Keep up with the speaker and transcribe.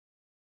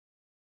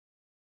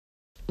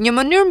Një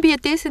mënyrë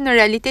mbijetese në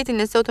realitetin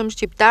e sotëm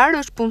shqiptar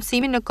është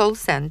punësimi në call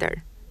center.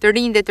 Të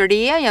rinj dhe të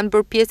reja janë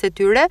bërë pjesë e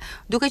tyre,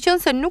 duke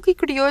qenë se nuk i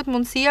krijohet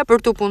mundësia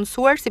për të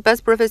punësuar sipas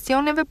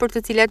profesioneve për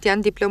të cilat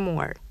janë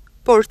diplomuar.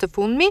 Por së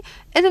fundmi,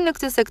 edhe në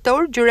këtë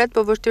sektor gjërat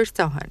po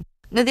vështirësohen.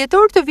 Në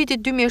dhjetor të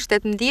vitit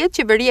 2017,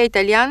 qeveria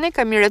italiane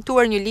ka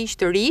miratuar një ligj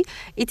të ri,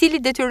 i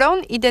cili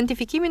detyron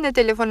identifikimin e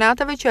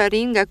telefonatave që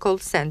arrin nga call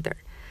center.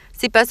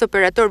 Sipas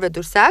operatorëve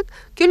dursak,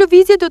 kjo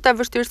lëvizje do ta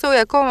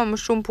vështirësojë akoma më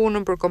shumë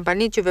punën për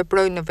kompanitë që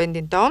veprojnë në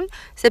vendin tonë,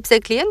 sepse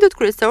klientët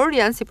kryesor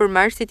janë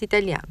sipërmarrësit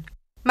italian.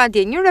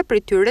 Madje njëra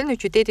prej tyre në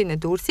qytetin e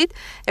Durrësit,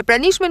 e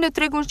pranishme në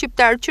tregun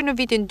shqiptar që në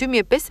vitin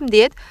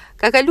 2015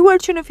 ka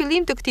kaluar që në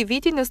fillim të këtij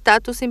viti në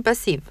statusin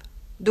pasiv,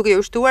 duke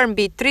u shtuar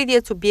mbi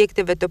 30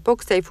 subjekteve të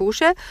kësaj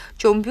fushe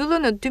që u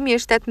mbyllën në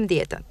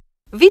 2017.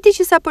 Viti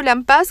që sapo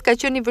lan pas ka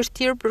qenë i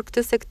vështirë për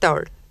këtë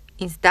sektor.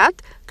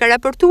 INSTAT ka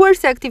raportuar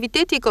se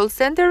aktiviteti i call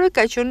centerëve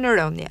ka qenë në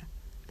rënie.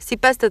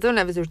 Sipas të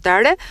dhënave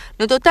zyrtare,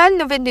 në total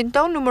në vendin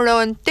tonë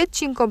numërohen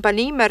 800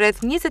 kompani me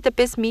rreth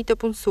 25.000 të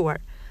punësuar.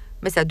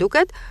 Me sa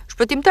duket,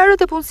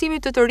 shpëtimtarët e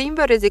punësimit të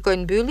rinjve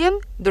rrezikojnë mbylljen,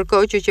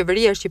 ndërkohë që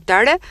qeveria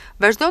shqiptare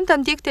vazhdon ta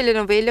ndjekë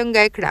telenovelën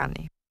nga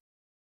ekrani.